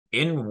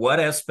in what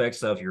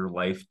aspects of your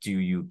life do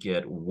you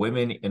get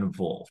women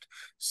involved?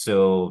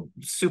 So,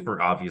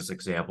 super obvious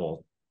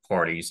example,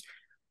 parties.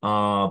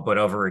 But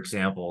other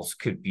examples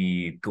could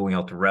be going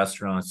out to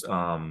restaurants.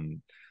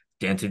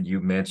 Denton, you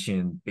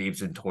mentioned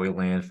Babes in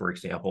Toyland, for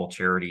example,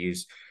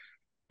 charities.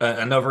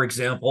 Another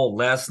example,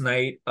 last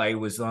night I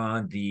was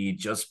on the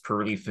Just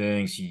Pearly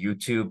Things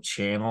YouTube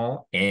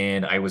channel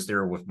and I was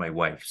there with my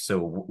wife. So,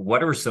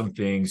 what are some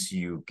things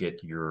you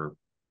get your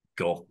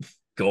girl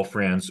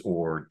girlfriends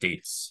or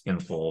dates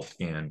involved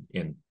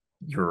in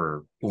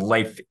your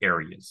life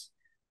areas?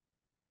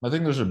 I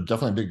think there's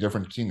definitely a big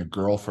difference between a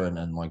girlfriend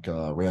and like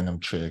a random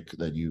chick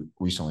that you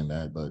recently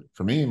met. But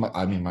for me,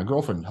 I mean, my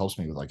girlfriend helps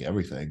me with like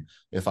everything.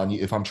 If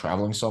I'm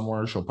traveling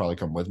somewhere, she'll probably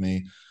come with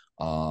me.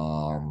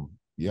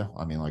 Yeah,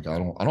 I mean, like I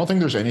don't think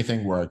there's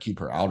anything where I keep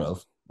her out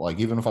of. Like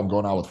even if I'm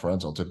going out with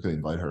friends, I'll typically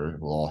invite her.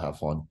 We'll all have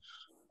fun.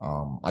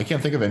 I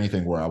can't think of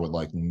anything where I would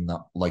like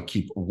not like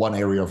keep one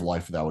area of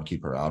life that I would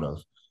keep her out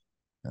of.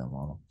 Yeah,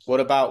 well, What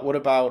about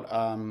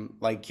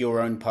like your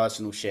own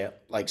personal shit,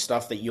 like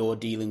stuff that you're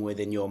dealing with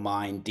in your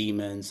mind,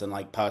 demons and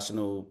like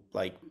personal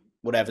like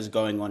whatever's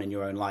going on in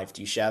your own life?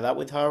 Do you share that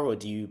with her, or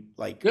do you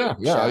like yeah,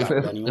 yeah. share If that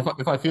with if if anyone? I,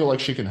 if I feel like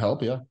she can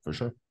help, yeah, for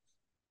sure.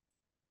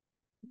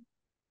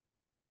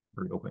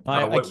 Pretty open.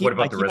 I What keep I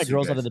about the keep my rest of you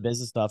girls out of guys? the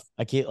business stuff.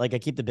 I keep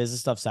the business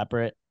stuff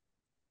separate,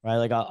 right?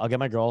 Like I'll get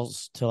my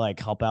girls to like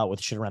help out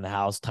with shit around the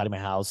house, tidy my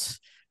house,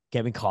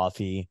 get me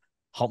coffee,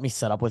 help me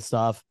set up with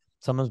stuff.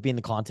 Sometimes be in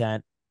the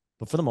content,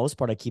 but for the most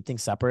part, I keep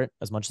things separate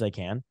as much as I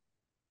can,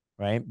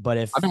 right? But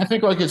I if mean, I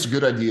think like it's a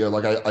good idea.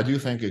 Like I do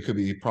think it could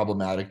be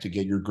problematic to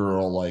get your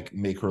girl like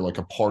make her like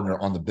a partner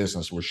on the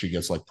business where she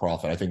gets like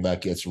profit. I think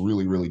that gets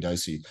really, really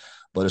dicey.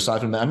 But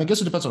aside from that, I mean, I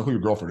guess it depends on who your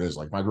girlfriend is.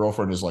 Like my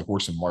girlfriend is like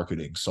works in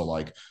marketing. So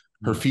like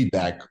her Hmm,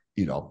 feedback,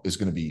 is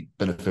going to be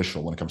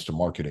beneficial when it comes to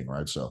marketing,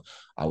 right? So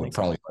I would makes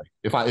sense. probably like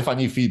if I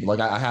need feedback, like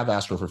I have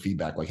asked her for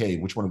feedback, like, hey,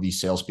 which one of these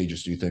sales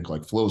pages do you think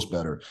like flows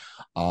better?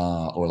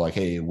 Or like,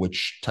 hey,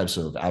 which types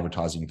of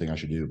advertising you think I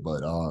should do?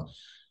 But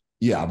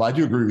yeah, but I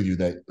do agree with you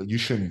that you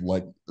shouldn't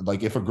like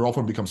if a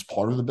girlfriend becomes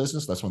part of the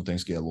business, that's when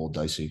things get a little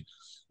dicey.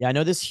 Yeah, I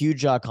know this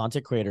huge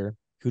content creator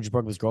who just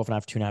broke up with his girlfriend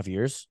after 2.5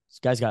 years. This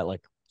guy's got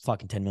like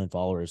fucking 10 million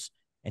followers,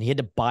 and he had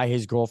to buy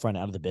his girlfriend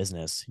out of the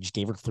business. He just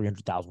gave her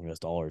 300,000 US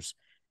dollars,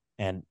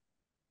 and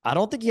I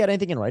don't think he had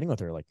anything in writing with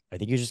her. Like, I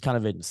think he was just kind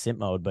of in simp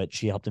mode, but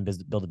she helped him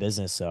build a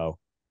business. So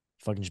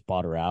he fucking just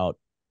bought her out.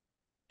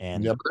 Yeah,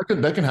 And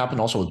but that can happen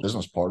also with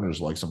business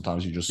partners. Like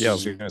sometimes you Yeah, I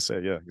was just gonna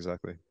say, yeah,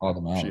 exactly. call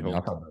them out. She I mean,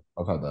 helped.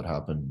 I've had that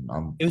happen.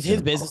 I'm it was in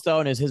his a business, though,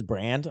 and it was his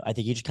brand. I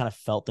think he just kind of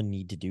felt the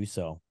need to do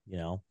so, you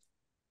know?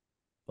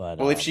 But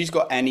Well, if she's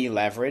got any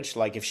leverage,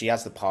 like if she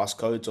has the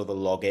passcodes or the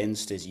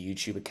logins to his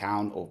YouTube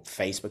account or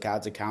Facebook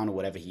ads account or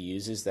whatever he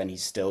uses, then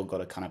he's still got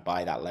to kind of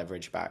buy that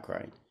leverage back,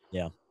 right?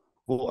 yeah.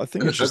 Well, I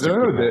think at it's the just a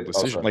end good of the moral day.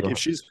 Oh, decision. sorry, go Like, if ahead.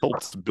 she's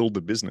helped build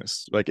the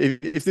business, like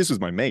if this was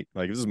my mate,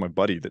 like if this is my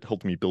buddy that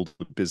helped me build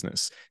the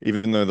business,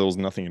 even though there was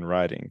nothing in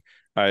writing,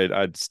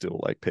 I'd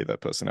still like pay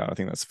that person out. I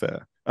think that's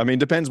fair. I mean,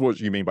 depends what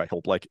you mean by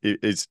help. Like,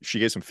 is she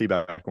gave some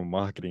feedback on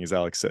marketing, as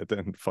Alex said,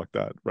 then fuck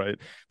that, right?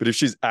 But if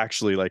she's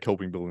actually like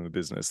helping building the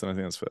business, then I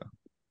think that's fair. At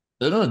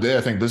the end of the day,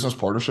 I think business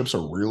partnerships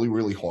are really,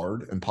 really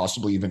hard and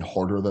possibly even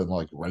harder than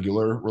like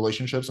regular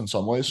relationships in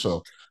some ways.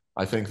 So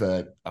I think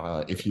that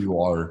if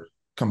you are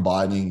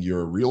combining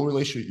your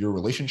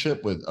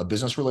relationship with a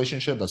business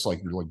relationship, that's like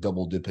you're like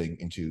double dipping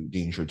into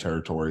danger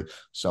territory.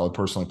 So I would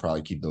personally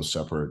probably keep those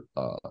separate,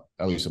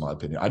 at least in my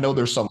opinion. I know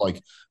there's some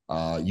like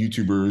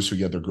YouTubers who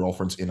get their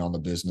girlfriends in on the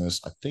business.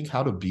 I think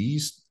How to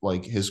Beast,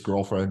 like his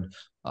girlfriend,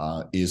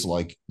 is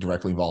like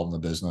directly involved in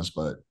the business.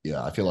 But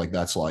yeah, I feel like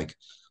that's like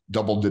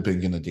double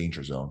dipping in the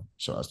danger zone,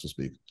 so as to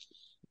speak.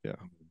 Yeah.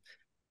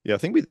 Yeah, I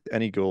think with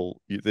any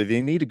girl,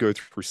 they need to go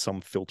through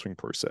some filtering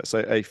process.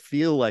 I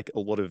feel like a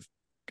lot of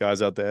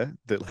guys out there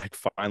that like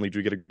finally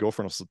do get a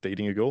girlfriend or start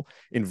dating a girl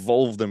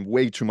involve them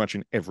way too much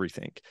in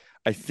everything.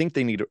 I think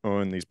they need to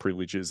earn these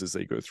privileges as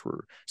they go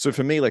through. So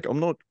for me, like I'm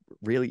not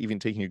really even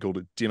taking a girl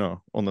to dinner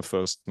on the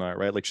first night,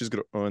 right? Like she's got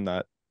to earn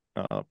that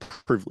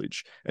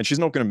privilege, and she's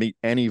not going to meet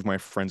any of my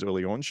friends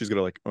early on. She's going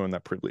to like earn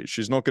that privilege.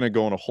 She's not going to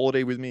go on a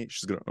holiday with me.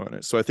 She's going to earn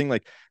it. So I think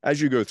like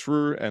as you go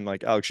through, and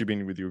like Alex, you've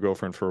been with your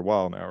girlfriend for a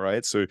while now,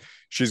 right? So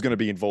she's going to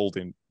be involved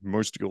in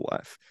most of your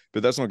life,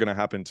 but that's not going to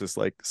happen just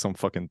like some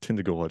fucking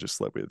Tinder girl I just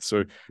slept with.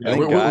 So I Yeah,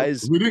 think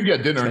guys we didn't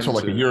get dinner until tend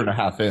like a to year and a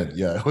half in.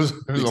 Yeah, it was a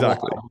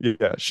exactly, while.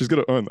 yeah, she's got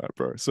to earn that,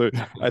 bro. So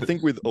I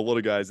think with a lot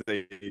of guys,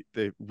 they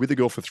with a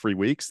girl for 3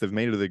 weeks, they've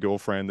made her their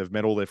girlfriend, they've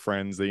met all their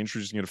friends, they're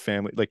introducing you to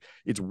family. Like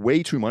it's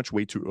way too much,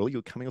 way too early.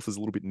 You're coming off as a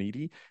little bit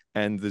needy,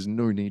 and there's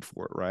no need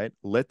for it, right?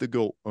 Let the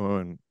girl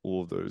earn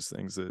all of those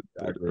things that,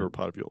 I that agree. are a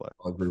part of your life.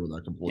 I agree with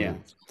that Yeah. completely.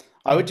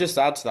 I would just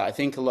add to that. I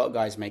think a lot of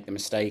guys make the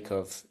mistake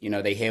of,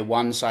 they hear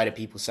one side of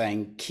people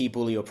saying, keep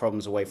all your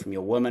problems away from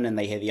your woman, and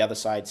they hear the other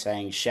side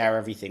saying, share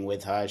everything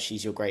with her.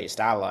 She's your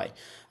greatest ally.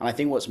 And I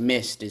think what's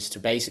missed is to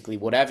basically,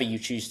 whatever you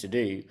choose to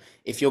do,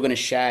 if you're going to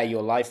share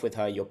your life with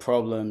her, your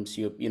problems,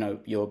 your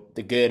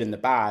the good and the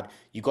bad,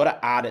 you got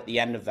to add at the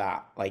end of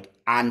that, like,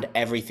 and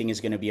everything is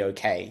going to be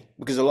okay.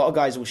 Because a lot of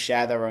guys will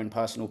share their own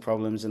personal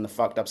problems and the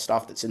fucked up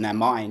stuff that's in their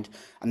mind,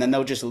 and then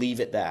they'll just leave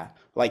it there.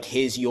 Like,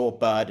 here's your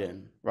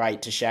burden,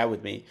 right, to share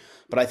with me.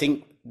 But I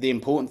think the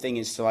important thing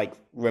is to like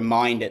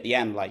remind at the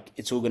end, like,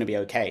 it's all going to be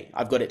okay.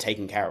 I've got it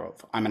taken care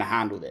of. I'm going to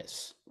handle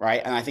this,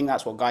 right? And I think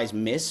that's what guys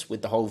miss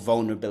with the whole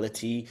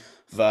vulnerability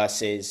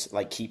versus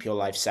like keep your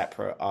life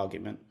separate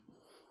argument.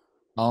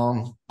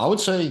 I would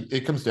say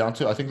it comes down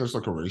to, I think there's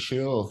like a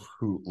ratio of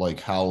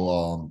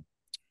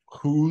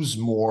who's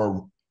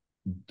more,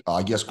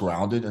 I guess,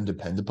 grounded and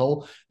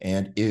dependable.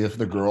 And if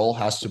the girl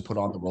has to put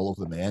on the role of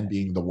the man,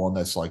 being the one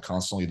that's like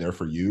constantly there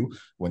for you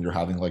when you're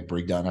having like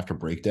breakdown after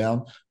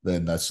breakdown,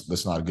 then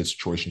that's not a good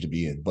situation to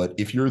be in. But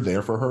if you're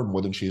there for her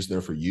more than she is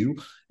there for you,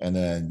 and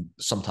then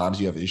sometimes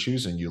you have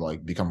issues and you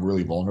like become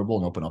really vulnerable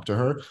and open up to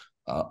her,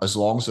 as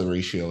long as the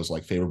ratio is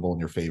like favorable in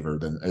your favor,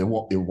 then it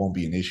won't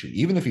be an issue.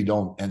 Even if you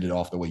don't end it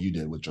off the way you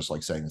did with just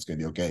like saying it's gonna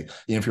be okay.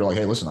 Even if you're like,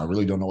 hey, listen, I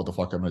really don't know what the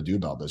fuck I'm gonna do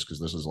about this because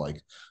this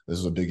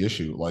is a big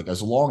issue. Like,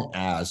 as long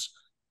as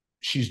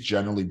she's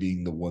generally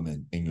being the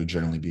woman and you're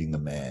generally being the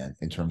man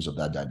in terms of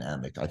that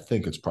dynamic, I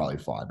think it's probably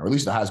fine. Or at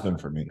least it has been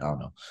for me. I don't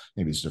know.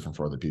 Maybe it's different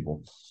for other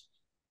people.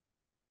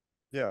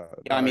 Yeah,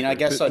 Yeah, I mean, I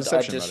guess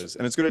perception just matters,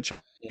 and it's going to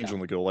change on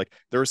the girl. Like,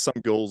 there are some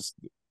girls.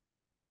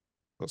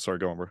 Oh, sorry,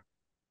 go on, bro.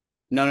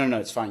 No,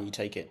 it's fine. You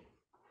take it.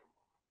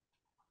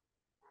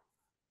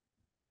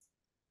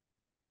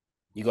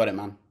 You got it,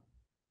 man.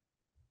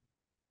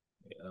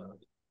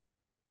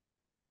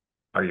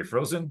 Are you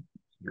frozen?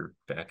 You're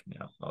back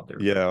now. Oh,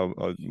 there. Yeah,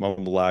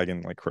 I'm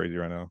lagging like crazy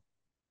right now.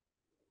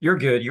 You're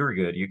good. You're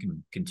good. You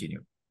can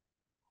continue.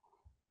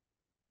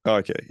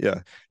 Okay,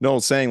 yeah. No, I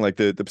was saying like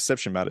the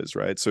perception matters,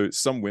 right? So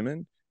some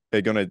women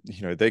are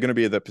they're gonna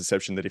be at that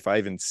perception that if I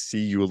even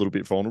see you a little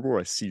bit vulnerable or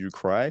I see you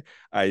cry,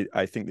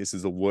 I think this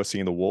is the worst thing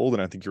in the world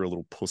and I think you're a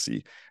little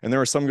pussy. And there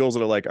are some girls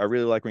that are like, I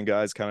really like when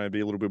guys kind of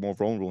be a little bit more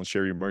vulnerable and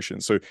share your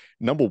emotions. So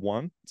number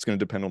one, it's gonna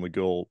depend on the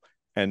girl.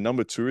 And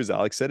number two, as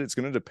Alex said, it's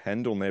going to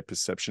depend on their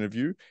perception of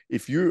you.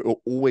 If you are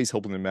always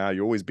helping them out,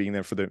 you're always being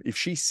there for them. If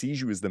she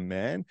sees you as the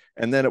man,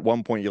 and then at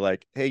one point you're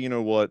like, hey, you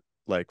know what?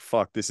 Like,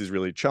 fuck, this is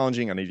really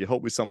challenging. I need your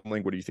help with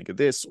something. What do you think of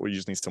this? Or you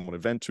just need someone to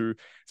vent to.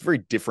 It's very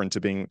different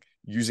to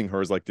using her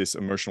as like this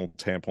emotional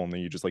tampon that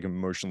you're just like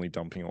emotionally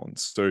dumping on.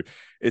 So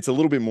it's a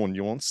little bit more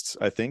nuanced,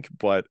 I think.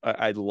 But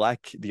I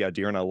like the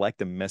idea and I like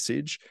the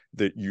message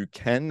that you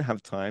can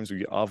have times where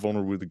you are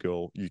vulnerable with a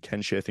girl. You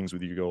can share things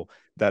with your girl.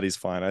 That is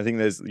fine. I think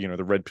there's,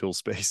 the red pill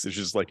space. It's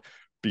just like,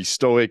 be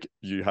stoic,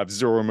 you have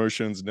zero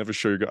emotions, never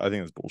show your. I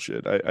think that's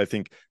bullshit. I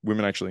think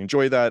women actually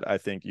enjoy that. I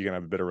think you're gonna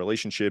have a better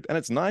relationship, and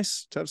it's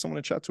nice to have someone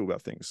to chat to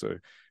about things. So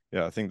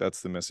yeah, I think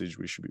that's the message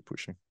we should be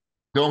pushing.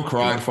 Don't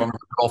cry in front of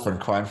your girlfriend,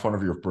 cry in front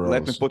of your bros.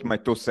 Let me put my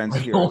 2 cents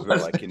here as well.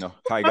 Like,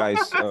 hi guys,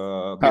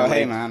 Oh, been hey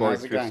late man, for a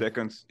how's it few going?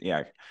 seconds.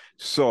 Yeah.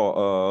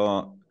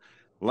 So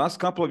last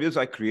couple of years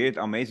I create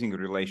amazing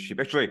relationship.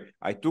 Actually,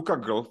 I took a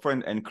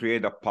girlfriend and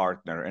create a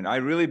partner. And I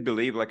really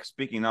believe, like,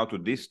 speaking now to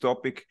this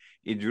topic,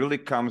 it really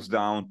comes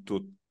down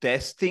to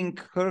testing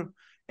her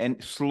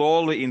and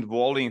slowly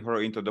involving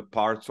her into the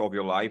parts of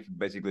your life,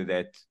 basically,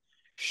 that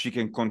she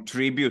can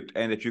contribute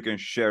and that you can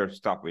share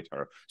stuff with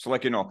her. So,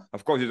 like,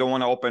 of course, you don't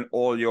want to open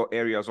all your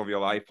areas of your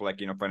life, like,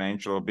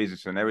 financial,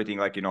 business and everything,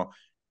 like,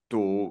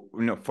 to,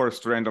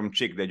 first random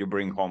chick that you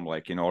bring home,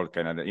 like,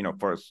 kind of,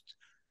 first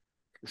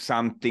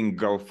something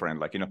girlfriend,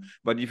 like,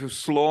 but if you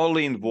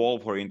slowly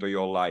involve her into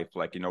your life,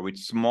 like, with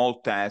small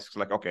tasks,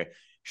 like, okay,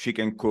 she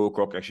can cook,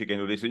 okay, she can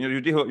do this, and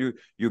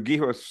you give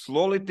her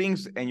slowly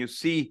things and you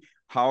see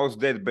how's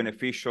that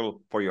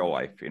beneficial for your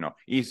life.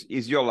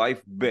 Is your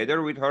life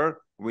better with her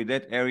with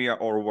that area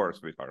or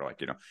worse with her,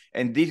 like,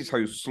 and this is how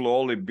you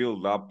slowly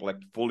build up like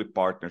fully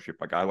partnership.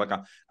 Like, I like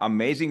an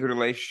amazing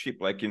relationship,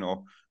 like,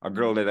 a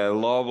girl that I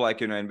love, like,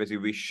 and basically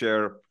we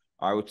share,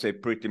 I would say,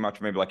 pretty much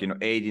maybe like,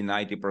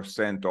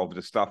 80-90% of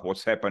the stuff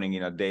what's happening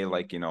in a day,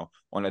 like,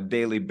 on a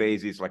daily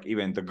basis, like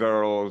even the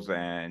girls,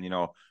 and,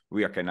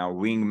 we are kind of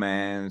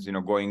wingmans,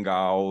 going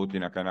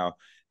out, kind of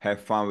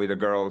have fun with the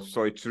girls.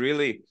 So it's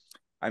really,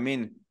 I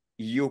mean,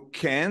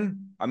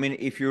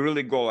 if you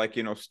really go like,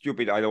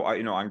 stupid,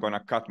 I'm going to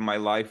cut my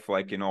life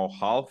like,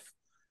 half.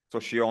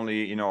 So she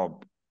only,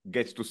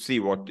 gets to see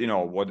what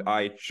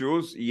I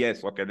choose.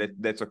 Yes, okay,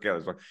 that's okay.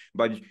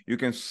 But you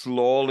can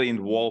slowly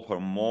involve her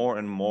more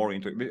and more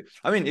into it.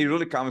 I mean, it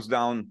really comes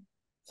down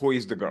who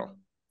is the girl,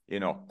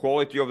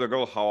 quality of the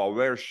girl, how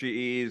aware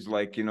she is,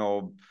 like,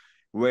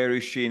 where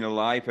is she in her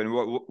life, and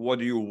what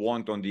do you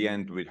want on the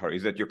end with her?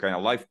 Is that your kind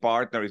of life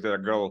partner? Is that a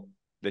girl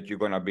that you're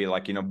gonna be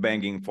like,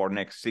 banging for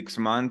next 6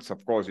 months?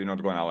 Of course, you're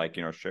not gonna like,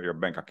 share your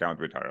bank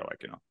account with her,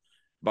 like,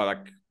 but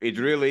like, it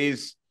really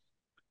is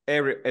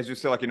as you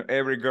say, like,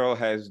 every girl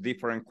has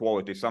different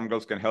qualities. Some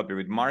girls can help you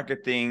with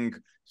marketing.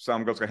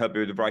 Some girls can help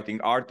you with writing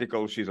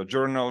articles. She's a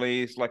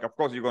journalist. Like, of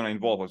course, you're going to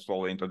involve her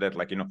slowly into that,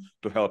 like,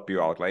 to help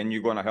you out. Like, and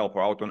you're going to help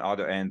her out on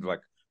other end,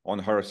 like on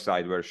her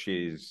side where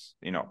she's,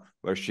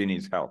 where she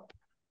needs help.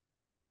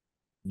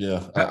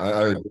 Yeah,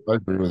 I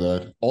agree with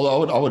that.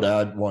 Although I would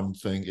add one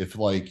thing: if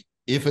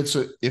it's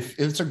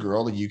a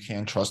girl that you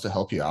can't trust to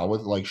help you out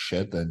with like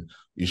shit, then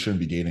you shouldn't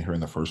be dating her in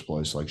the first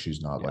place. Like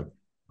she's not like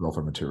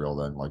girlfriend material.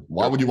 Then like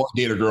why would you want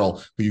to date a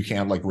girl who you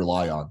can't like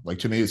rely on? Like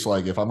to me, it's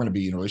like if I'm gonna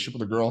be in a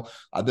relationship with a girl,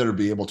 I better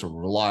be able to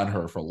rely on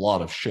her for a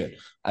lot of shit.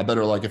 I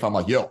better like if I'm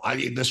like, yo, I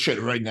need this shit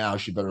right now,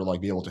 she better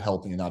like be able to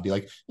help me and not be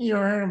like,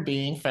 you're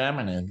being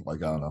feminine.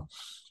 Like I don't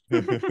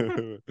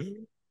know.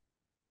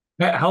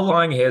 How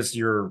long has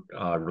your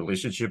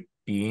relationship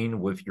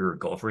been with your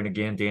girlfriend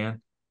again,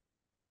 Dan?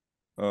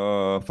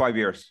 5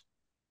 years.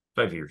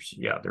 5 years.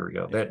 Yeah, there we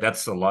go.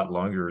 That's a lot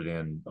longer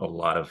than a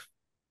lot of,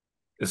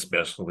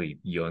 especially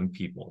young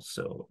people.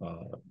 So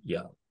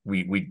yeah,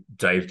 we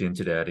dived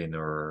into that in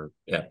our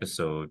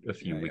episode a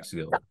few weeks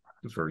ago.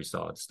 Very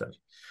solid stuff.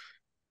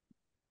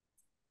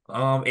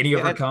 Any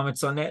other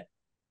comments on that?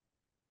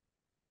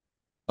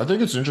 I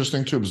think it's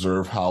interesting to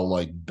observe how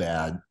like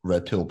bad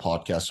red pill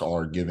podcasts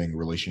are giving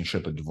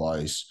relationship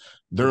advice.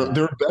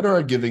 They're better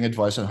at giving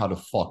advice on how to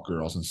fuck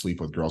girls and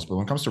sleep with girls, but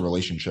when it comes to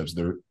relationships,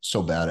 they're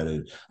so bad at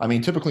it. I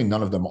mean, typically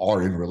none of them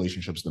are in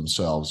relationships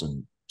themselves,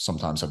 and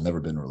sometimes have never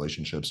been in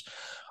relationships.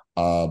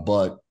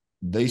 But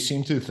they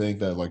seem to think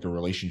that like a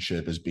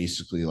relationship is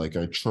basically like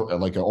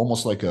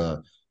almost like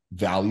a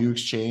value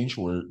exchange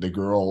where the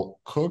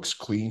girl cooks,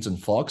 cleans, and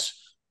fucks,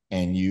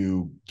 and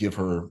you give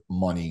her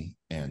money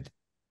and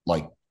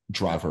like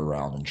drive her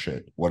around and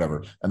shit,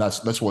 whatever. And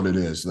that's what it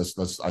is.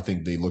 That's I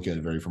think they look at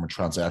it very from a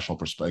transactional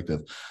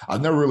perspective.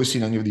 I've never really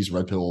seen any of these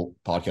red pill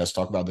podcasts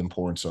talk about the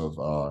importance of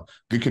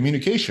good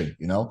communication,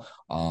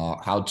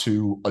 how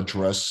to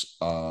address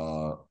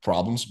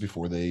problems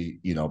before they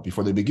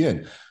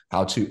begin,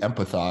 how to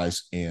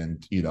empathize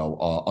and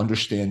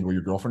understand where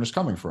your girlfriend is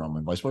coming from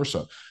and vice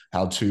versa,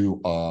 how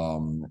to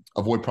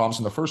avoid problems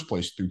in the first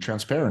place through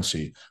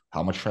transparency,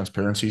 how much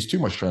transparency is too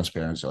much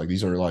transparency. Like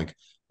these are like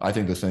I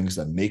think the things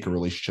that make a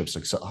relationship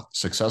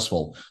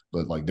successful,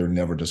 but like they're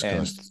never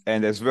discussed.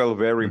 And as well,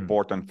 very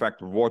important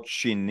fact, what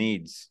she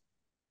needs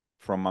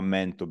from a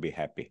man to be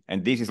happy.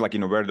 And this is like,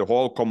 where the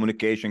whole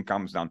communication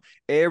comes down.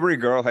 Every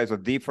girl has a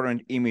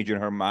different image in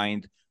her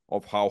mind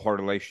of how her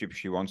relationship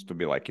she wants to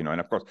be like, and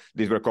of course,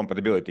 this is where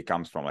compatibility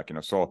comes from, like,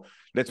 so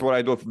that's what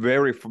I do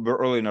very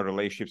early in a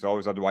relationship. I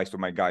always advise to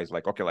my guys,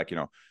 like, okay, like,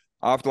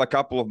 after a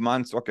couple of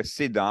months, okay,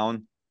 sit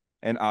down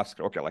and ask,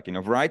 okay, like,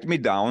 write me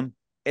down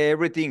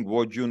everything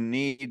what you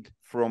need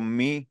from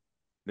me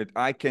that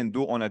I can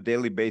do on a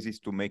daily basis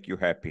to make you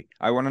happy.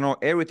 I want to know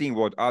everything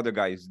what other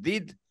guys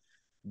didn't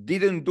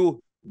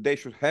do, they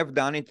should have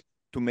done it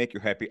to make you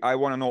happy. I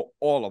want to know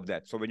all of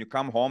that. So when you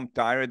come home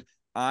tired,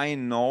 I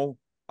know,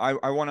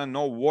 I want to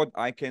know what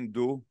I can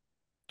do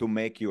to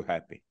make you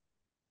happy.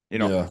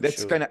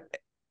 That's kind of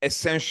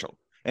essential.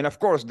 And of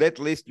course, that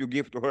list you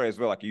give to her as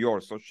well, like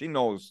yours, so she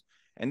knows.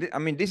 And I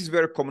mean, this is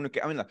very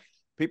communicate. I mean, like,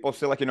 people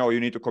say like, you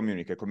need to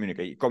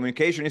communicate.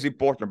 Communication is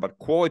important, but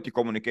quality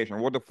communication,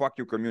 what the fuck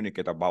you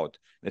communicate about,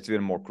 that's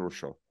even more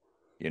crucial,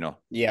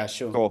 Yeah,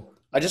 sure. So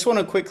I just want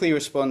to quickly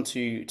respond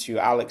to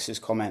Alex's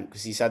comment,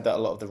 because he said that a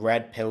lot of the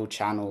red pill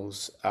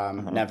channels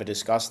never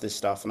discuss this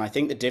stuff. And I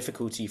think the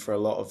difficulty for a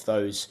lot of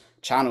those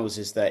channels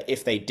is that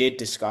if they did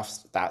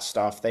discuss that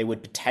stuff, they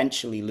would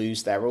potentially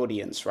lose their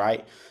audience,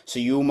 right? So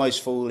you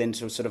almost fall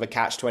into sort of a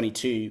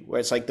catch-22 where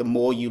it's like the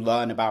more you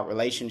learn about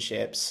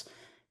relationships,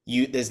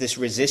 there's this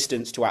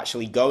resistance to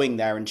actually going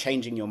there and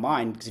changing your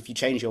mind, because if you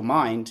change your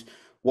mind,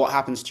 what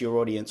happens to your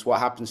audience? What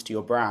happens to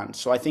your brand?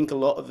 So I think a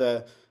lot of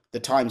the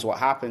times what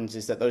happens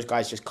is that those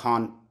guys just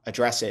can't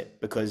address it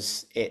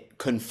because it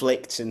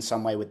conflicts in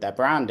some way with their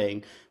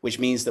branding, which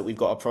means that we've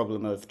got a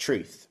problem of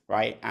truth,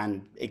 right?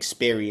 And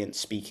experience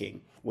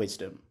speaking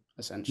wisdom,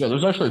 essentially. Yeah,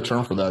 there's actually a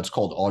term for that. It's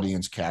called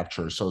audience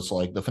capture. So it's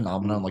like the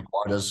phenomenon, like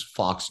why does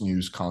Fox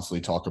News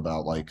constantly talk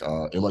about like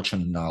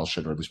election denial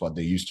shit, or at least what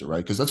they used to, right?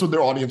 Because that's what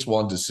their audience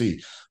wanted to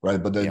see,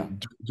 right? But then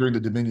during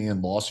the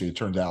Dominion lawsuit, it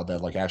turned out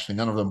that like actually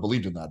none of them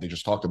believed in that. They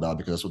just talked about it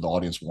because that's what the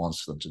audience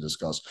wants them to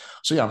discuss.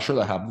 So yeah, I'm sure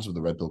that happens with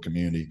the red pill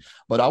community.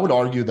 But I would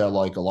argue that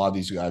like a lot of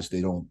these guys,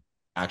 they don't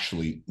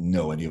actually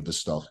know any of this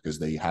stuff because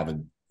they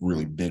haven't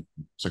really been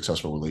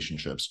successful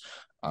relationships.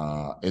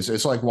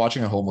 It's like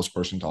watching a homeless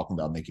person talking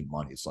about making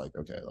money. It's like,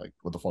 okay, like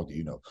what the fuck do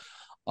you know?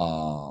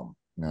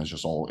 It's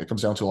just it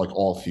comes down to like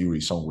all theory,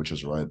 some of which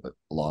is right, but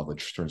a lot of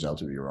which turns out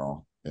to be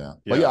wrong. Yeah.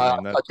 But yeah,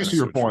 I can see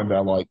your point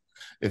that like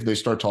if they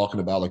start talking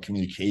about like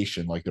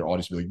communication, like their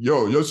audience will be like,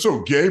 yo, you're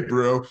so gay,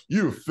 bro.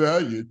 You a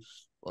faggot.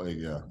 Like,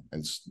 yeah,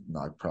 it's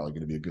not probably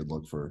going to be a good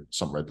look for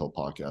some red pill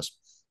podcast.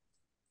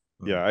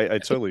 Yeah, I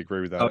totally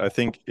agree with that. I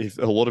think if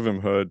a lot of them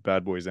heard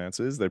Bad Boy's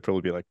answers, they'd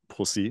probably be like,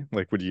 pussy.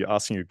 Like, would you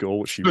asking a girl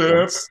what she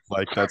wants?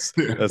 Like, that's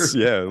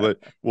yeah. Like,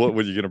 what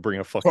were you gonna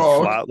bring a fucking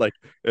flat? Like,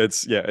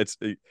 it's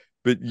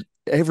But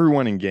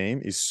everyone in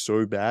game is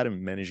so bad at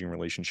managing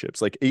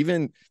relationships. Like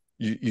even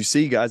you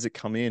see guys that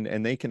come in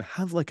and they can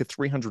have like a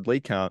 300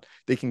 lead count.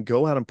 They can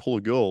go out and pull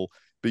a goal,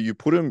 but you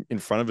put them in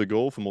front of a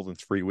goal for more than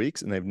 3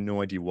 weeks and they have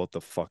no idea what the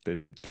fuck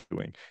they're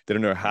doing. They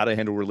don't know how to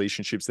handle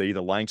relationships. They're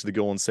either lying to the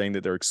girl and saying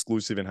that they're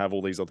exclusive and have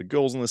all these other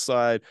girls on the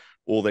side,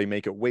 or they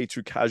make it way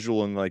too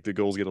casual and like the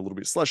girls get a little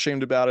bit slut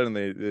shamed about it and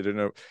they don't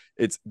know.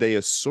 They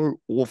are so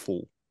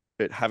awful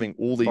at having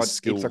all these But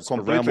skills it's a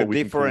around completely what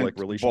we can call like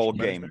different ball relationship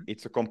game. management.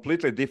 It's a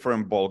completely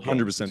different ball game.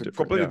 100% It's a different.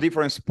 completely Yeah.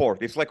 different sport.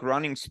 It's like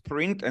running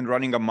sprint and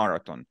running a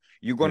marathon.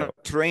 You're gonna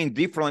train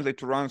differently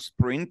to run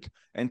sprint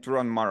and to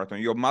run marathon.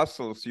 Your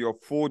muscles, your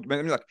food, I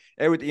mean, like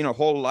everything,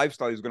 whole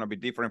lifestyle is gonna be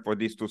different for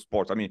these two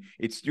sports. I mean,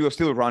 you're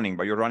still running,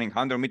 but you're running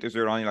 100 meters,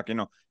 you're running like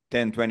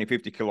 10, 20,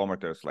 50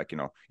 kilometers. Like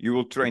you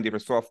will train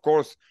different. So of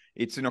course,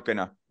 it's kind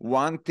of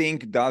one thing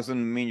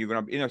doesn't mean you're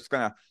gonna it's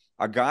kind of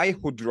a guy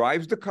who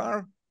drives the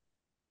car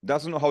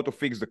doesn't know how to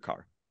fix the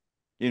car.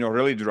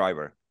 Really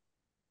driver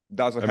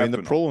doesn't I have mean, the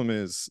to know. problem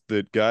is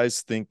that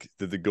guys think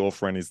that the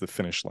girlfriend is the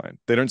finish line.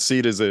 They don't see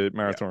it as a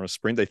marathon or a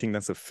sprint. They think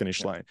that's a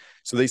finish line.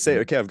 So they say,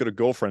 okay, I've got a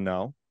girlfriend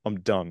now. I'm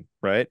done,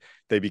 right?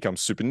 They become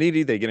super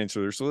needy. They get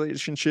into this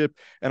relationship.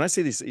 And I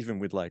see this even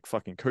with like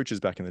fucking coaches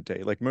back in the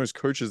day. Like most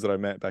coaches that I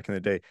met back in the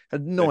day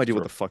had no idea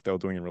what the fuck they were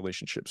doing in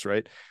relationships,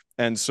 right?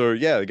 And so,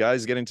 yeah, the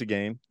guys get into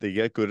game. They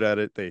get good at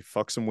it. They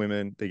fuck some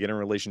women. They get in a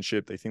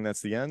relationship. They think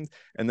that's the end.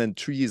 And then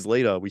 2 years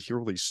later, we hear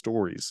all these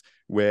stories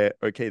where,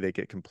 okay, they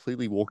get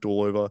completely walked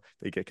all over.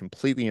 They get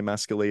completely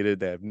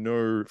emasculated. They have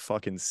no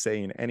fucking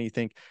say in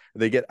anything.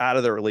 They get out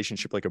of their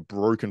relationship like a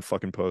broken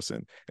fucking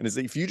person. And it's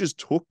if you just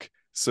took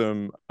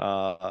some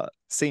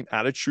same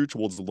attitude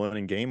towards the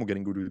learning game or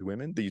getting good with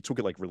women that you took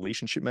it like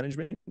relationship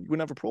management, you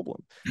wouldn't have a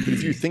problem. But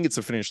if you think it's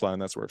a finish line,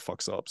 that's where it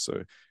fucks up.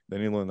 So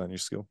then you learn that new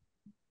skill.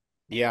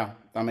 Yeah,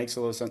 that makes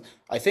a lot of sense.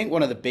 I think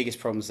one of the biggest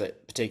problems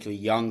that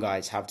particularly young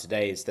guys have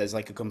today is there's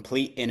like a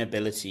complete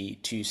inability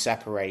to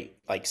separate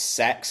like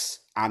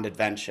sex and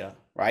adventure,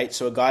 right?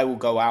 So a guy will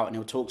go out and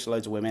he'll talk to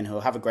loads of women, he'll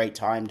have a great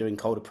time doing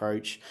cold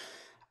approach,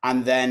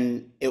 and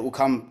then it will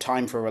come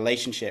time for a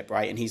relationship,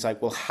 right? And he's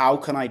like, well, how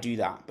can I do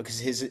that? Because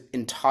his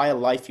entire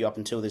life up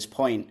until this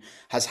point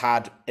has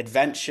had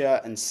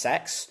adventure and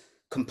sex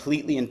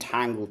completely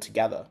entangled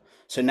together.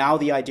 So now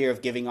the idea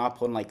of giving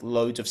up on like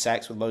loads of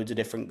sex with loads of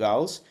different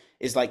girls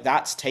is like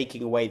that's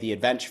taking away the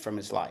adventure from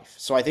his life.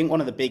 So I think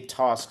one of the big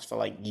tasks for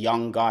like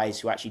young guys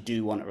who actually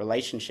do want a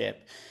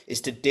relationship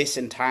is to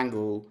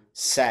disentangle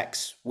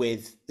sex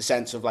with the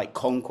sense of like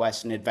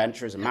conquest and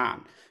adventure as a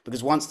man.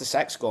 Because once the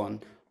sex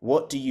gone,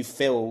 what do you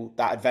fill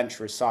that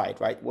adventurous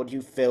side, right? What do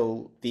you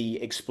fill the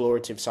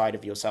explorative side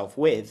of yourself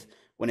with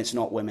when it's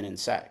not women and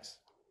sex?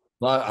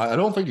 But I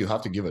don't think you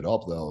have to give it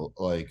up though.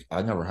 Like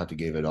I never had to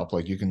give it up.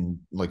 Like you can,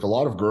 like a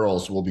lot of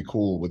girls will be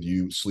cool with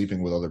you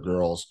sleeping with other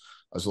girls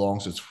as long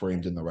as it's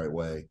framed in the right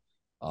way.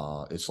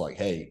 It's like,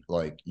 hey,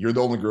 like you're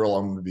the only girl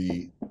I'm gonna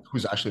be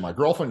who's actually my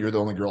girlfriend. You're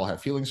the only girl I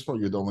have feelings for.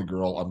 You're the only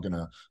girl I'm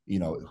gonna,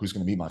 who's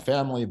gonna be my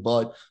family.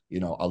 But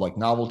I like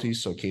novelty,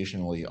 so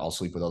occasionally I'll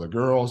sleep with other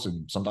girls,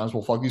 and sometimes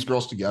we'll fuck these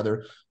girls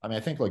together. I mean,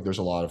 I think like there's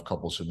a lot of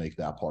couples who make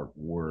that part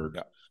work.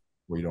 Yeah.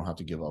 Where you don't have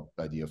to give up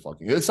the idea of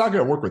fucking. It's not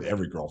going to work with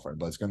every girlfriend,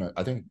 but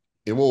I think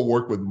it will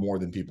work with more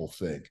than people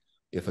think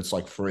if it's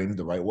like framed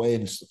the right way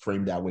and it's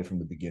framed that way from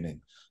the beginning,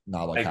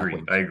 not like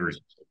I agree.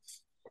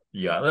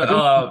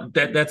 Yeah,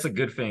 that's a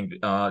good thing.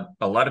 A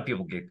lot of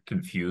people get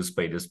confused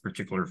by this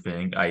particular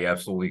thing. I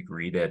absolutely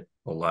agree that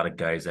a lot of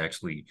guys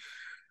actually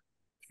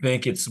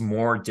think it's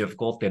more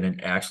difficult than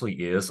it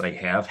actually is. I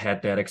have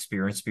had that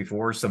experience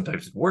before.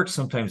 Sometimes it works,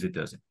 sometimes it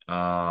doesn't.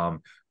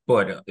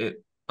 But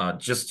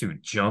just to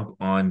jump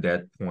on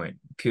that point,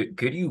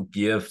 could you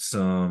give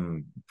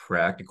some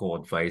practical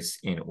advice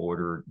in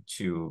order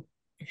to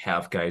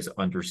have guys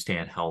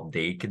understand how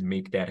they can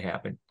make that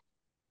happen?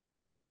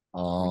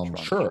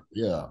 Sure.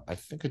 Yeah. I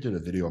think I did a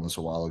video on this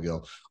a while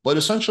ago, but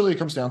essentially it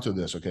comes down to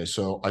this. Okay.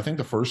 So I think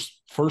the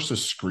first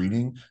is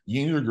screening.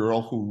 You need a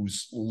girl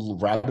who's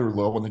rather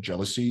low on the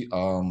jealousy,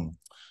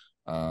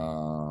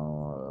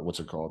 what's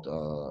it called?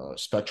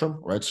 Spectrum,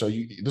 right? So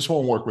this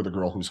won't work with a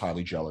girl who's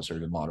highly jealous or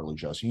even moderately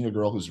jealous. You need a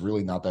girl who's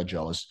really not that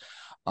jealous.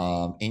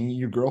 And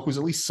your girl who's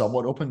at least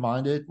somewhat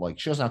open-minded. Like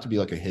she doesn't have to be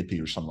like a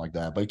hippie or something like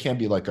that, but it can't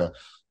be like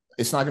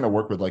it's not going to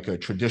work with like a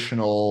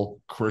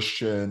traditional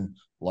Christian,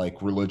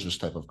 like religious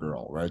type of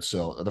girl, right?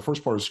 So the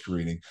first part is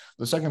screening.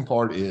 The second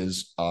part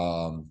is,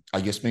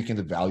 I guess, making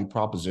the value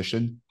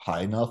proposition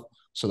high enough.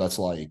 So that's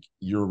like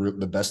you're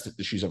the best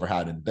that she's ever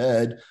had in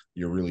bed.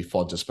 You're really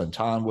fun to spend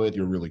time with.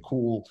 You're really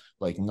cool.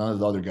 Like none of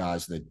the other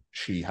guys that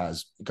she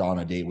has gone on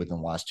a date with in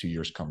the last 2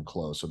 years come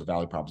close. So the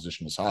value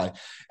proposition is high.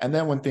 And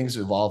then when things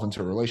evolve into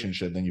a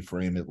relationship, then you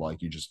frame it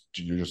like you're just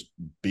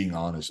being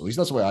honest. At least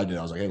that's the way I did.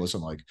 I was like, hey,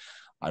 listen, like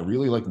I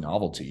really like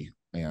novelty,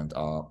 and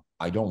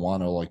I don't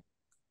want to like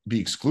be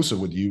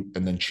exclusive with you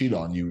and then cheat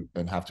on you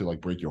and have to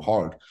like break your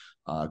heart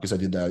because I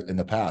did that in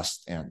the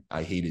past and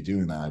I hated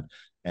doing that.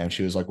 And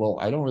she was like, well,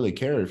 I don't really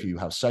care if you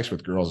have sex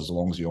with girls as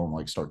long as you don't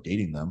like start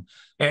dating them.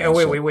 And And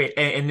wait, so wait, wait.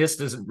 And this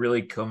doesn't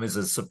really come as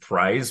a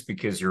surprise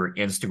because your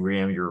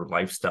Instagram, your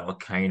lifestyle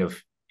kind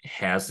of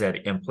has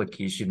that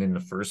implication in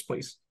the first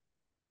place.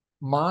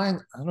 mine,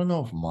 I don't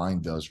know if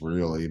mine does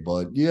really,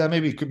 but yeah,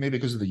 maybe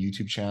because of the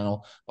YouTube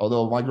channel.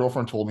 Although my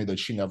girlfriend told me that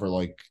she never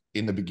like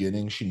in the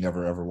beginning, she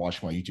never ever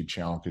watched my YouTube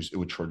channel because it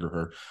would trigger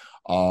her.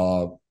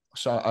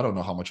 So I don't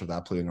know how much of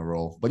that played in a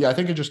role. But yeah, I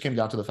think it just came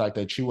down to the fact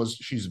that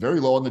she's very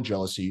low on the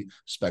jealousy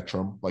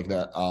spectrum, like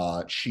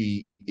that.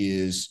 She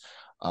is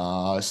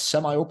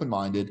semi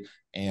open-minded,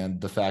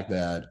 and the fact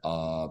that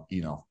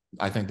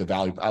I think the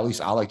value, at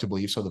least I like to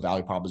believe so, the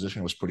value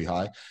proposition was pretty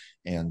high.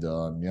 And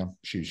yeah,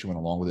 she went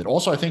along with it.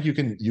 Also, I think you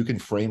can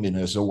frame it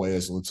as a way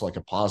as it's like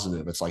a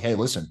positive. It's like, hey,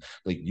 listen,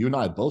 like you and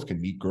I both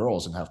can meet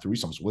girls and have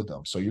threesomes with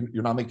them. So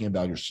you're not making it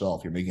about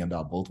yourself. You're making it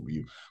about both of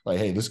you. Like,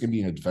 hey, this can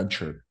be an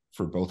adventure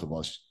for both of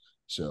us.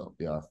 So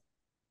yeah,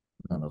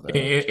 I don't know if that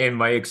helps. In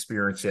my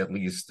experience, at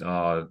least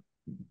about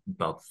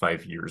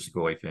 5 years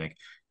ago, I think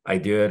I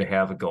did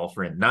have a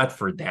girlfriend. Not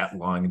for that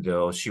long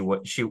though.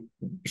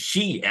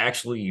 She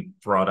actually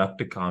brought up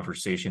the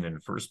conversation in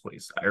the first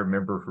place. I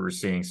remember her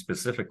saying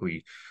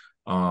specifically,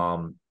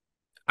 um,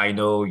 "I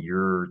know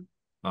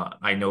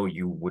I know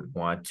you would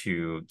want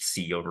to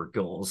see other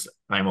girls.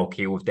 I'm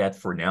okay with that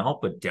for now,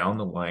 but down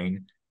the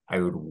line,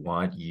 I would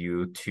want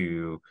you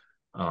to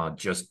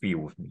just be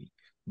with me."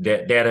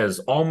 That is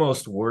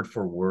almost word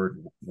for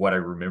word what I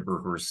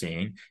remember her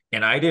saying.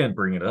 And I didn't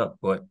bring it up,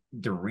 but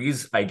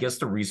I guess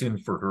the reason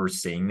for her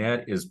saying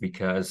that is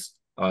because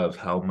of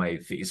how my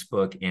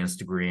Facebook,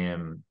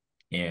 Instagram,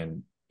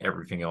 and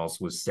everything else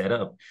was set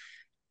up.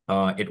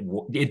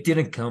 It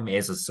didn't come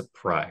as a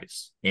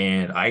surprise,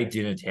 and I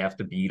didn't have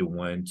to be the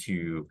one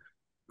to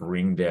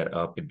bring that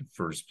up in the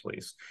first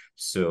place.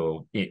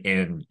 So,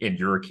 in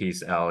your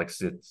case,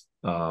 Alex, it's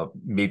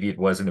maybe it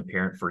wasn't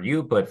apparent for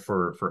you, but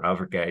for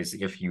other guys,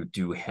 if you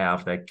do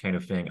have that kind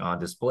of thing on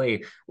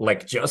display,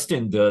 like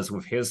Justin does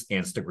with his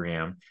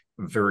Instagram,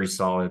 very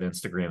solid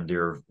Instagram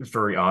there,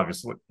 very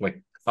obviously,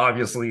 like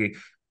obviously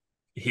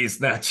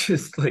he's not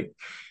just like,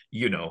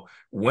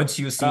 once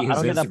you see I his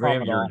don't get that problem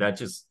Instagram, at you're all. not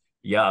just,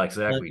 yeah, Like,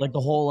 exactly. like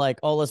the whole like,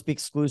 oh, let's be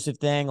exclusive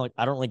thing. Like,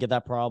 I don't really get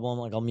that problem.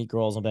 Like, I'll meet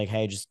girls and be like,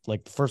 hey, just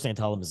like the first thing I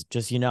tell them is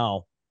just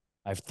I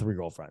have 3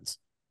 girlfriends.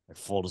 Like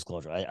full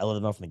disclosure, I let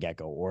them know from the get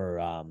go. Or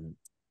I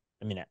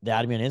mean, they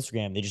add me on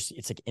Instagram.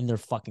 It's like in their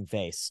fucking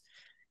face,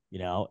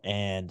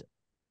 And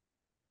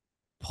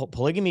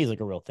polygamy is like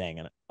a real thing,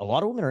 and a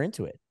lot of women are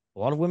into it. A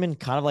lot of women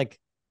kind of like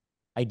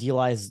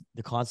idealize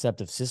the concept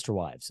of sister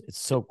wives. It's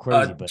so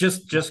crazy, but a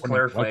lot Just of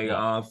women like clarify.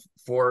 that.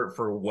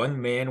 For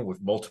one man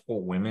with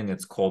multiple women,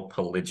 it's called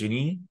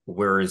polygyny,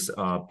 whereas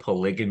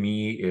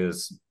polygamy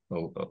is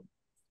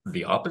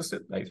the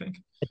opposite, I think.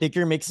 I think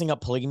you're mixing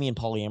up polygamy and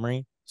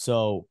polyamory.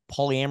 So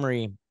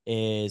polyamory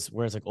is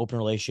where it's like open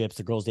relationships,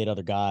 the girls date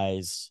other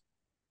guys,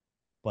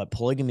 but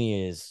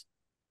polygamy is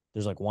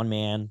there's like one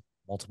man,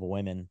 multiple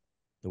women.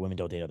 The women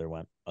don't date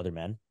other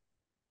men.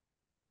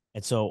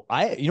 And so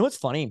what's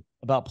funny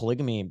about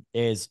polygamy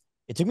is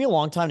it took me a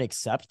long time to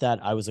accept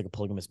that I was like a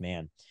polygamous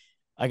man.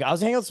 Like I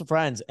was hanging out with some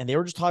friends and they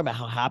were just talking about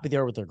how happy they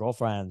are with their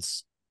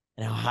girlfriends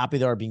and how happy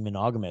they are being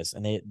monogamous.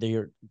 And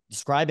they're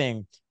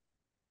describing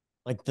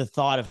like the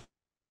thought of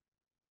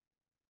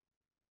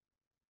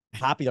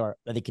happy they are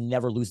that they can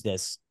never lose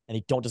this and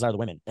they don't desire the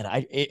women.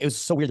 And it was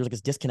so weird. There's like this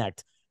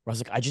disconnect where I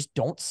was like, I just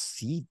don't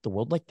see the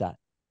world like that.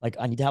 Like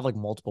I need to have like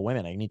multiple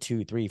women. I need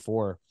 2, 3,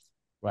 4,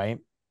 right?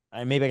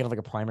 Maybe I can have like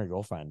a primary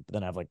girlfriend, but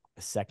then I have like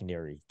a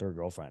secondary, third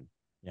girlfriend.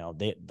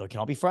 They can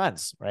all be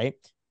friends, right?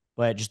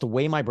 But just the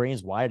way my brain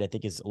is wired, I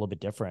think is a little bit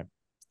different.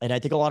 And I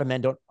think a lot of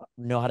men don't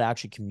know how to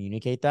actually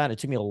communicate that. It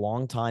took me a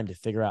long time to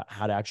figure out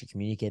how to actually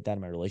communicate that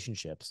in my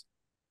relationships.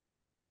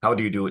 How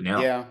do you do it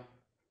now? Yeah.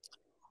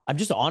 I'm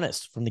just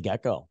honest from the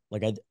get go.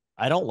 Like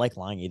I don't like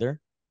lying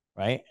either,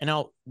 right? And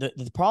now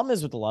the problem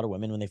is with a lot of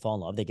women when they fall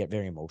in love, they get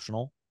very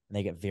emotional and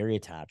they get very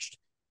attached,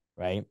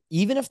 right?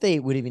 Even if they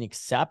would even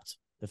accept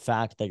the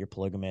fact that you're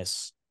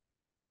polygamous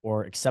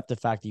or accept the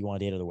fact that you want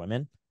to date other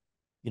women,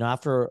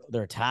 after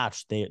they're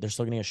attached, they're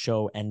still going to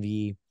show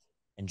envy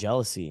and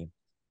jealousy.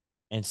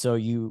 And so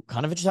you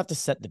kind of just have to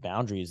set the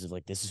boundaries of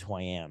like, this is who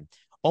I am.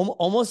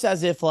 Almost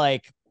as if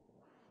like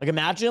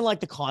imagine like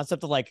the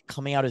concept of like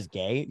coming out as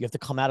gay. You have to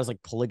come out as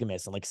like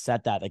polygamous and like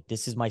set that like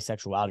this is my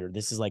sexuality or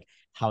this is like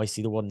how I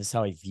see the world and this is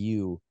how I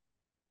view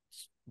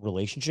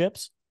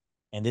relationships.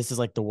 And this is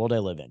like the world I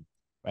live in.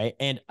 Right.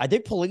 And I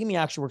think polygamy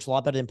actually works a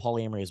lot better than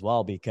polyamory as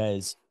well,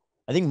 because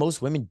I think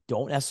most women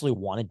don't necessarily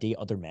want to date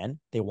other men.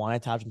 They want to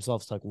attach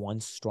themselves to like one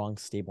strong,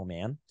 stable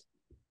man,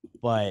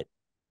 but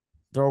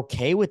they're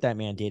okay with that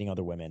man dating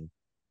other women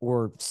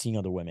or seeing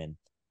other women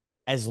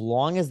as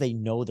long as they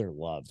know they're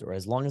loved or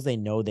as long as they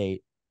know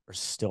they are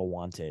still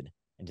wanted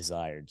and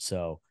desired.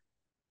 So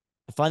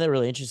I find that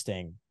really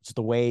interesting. Just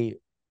the way,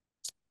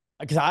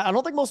 because I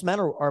don't think most men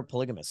are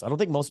polygamous. I don't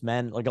think most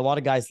men, like a lot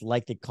of guys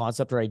like the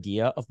concept or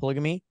idea of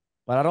polygamy,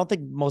 but I don't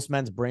think most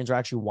men's brains are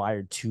actually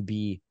wired to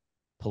be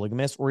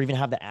polygamous or even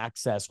have the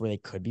access where they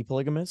could be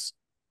polygamous.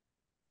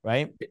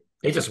 right?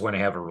 They just want to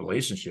have a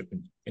relationship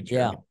in Yeah.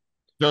 general.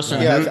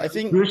 Justin, Yeah, here's, I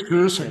think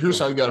here's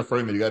how you got to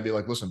frame it. You got to be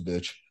like, listen,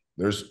 bitch.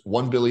 There's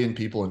 1 billion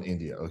people in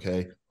India.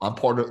 Okay, I'm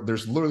part of.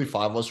 There's literally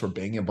 5 of us who are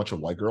banging a bunch of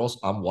white girls.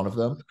 I'm one of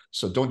them.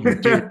 So don't you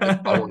dare.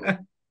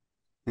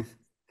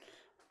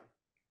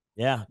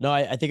 Yeah. No,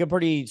 I think I'm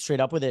pretty straight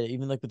up with it.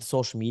 Even like with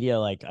social media,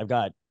 like I've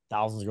got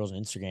thousands of girls on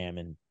Instagram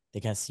and they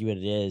kind of see what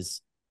it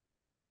is.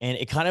 And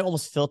it kind of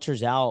almost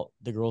filters out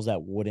the girls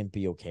that wouldn't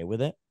be okay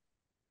with it.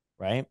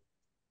 Right.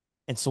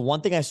 And so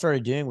one thing I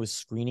started doing was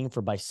screening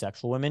for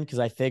bisexual women because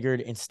I figured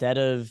instead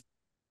of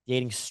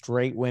dating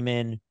straight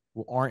women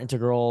who aren't into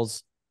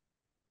girls,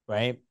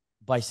 right?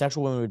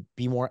 Bisexual women would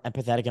be more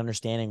empathetic and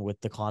understanding with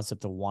the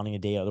concept of wanting to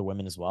date other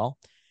women as well.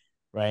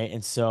 Right.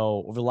 And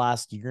so over the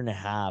last year and a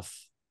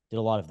half, did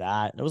a lot of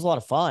that. And it was a lot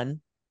of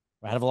fun.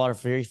 I had a lot of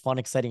very fun,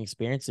 exciting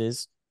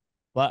experiences.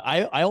 But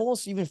I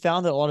almost even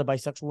found that a lot of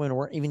bisexual women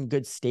weren't even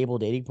good, stable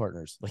dating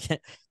partners.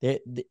 Like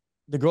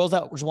the girls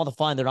that just want the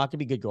fun, they're not going to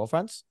be good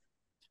girlfriends.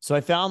 So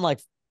I found like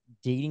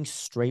dating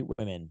straight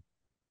women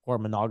who are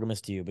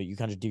monogamous to you, but you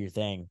kind of do your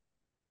thing,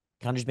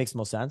 kind of just makes the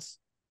most sense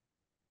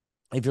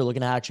if you're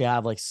looking to actually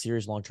have like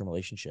serious long-term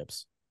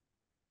relationships.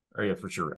 Oh yeah, for sure.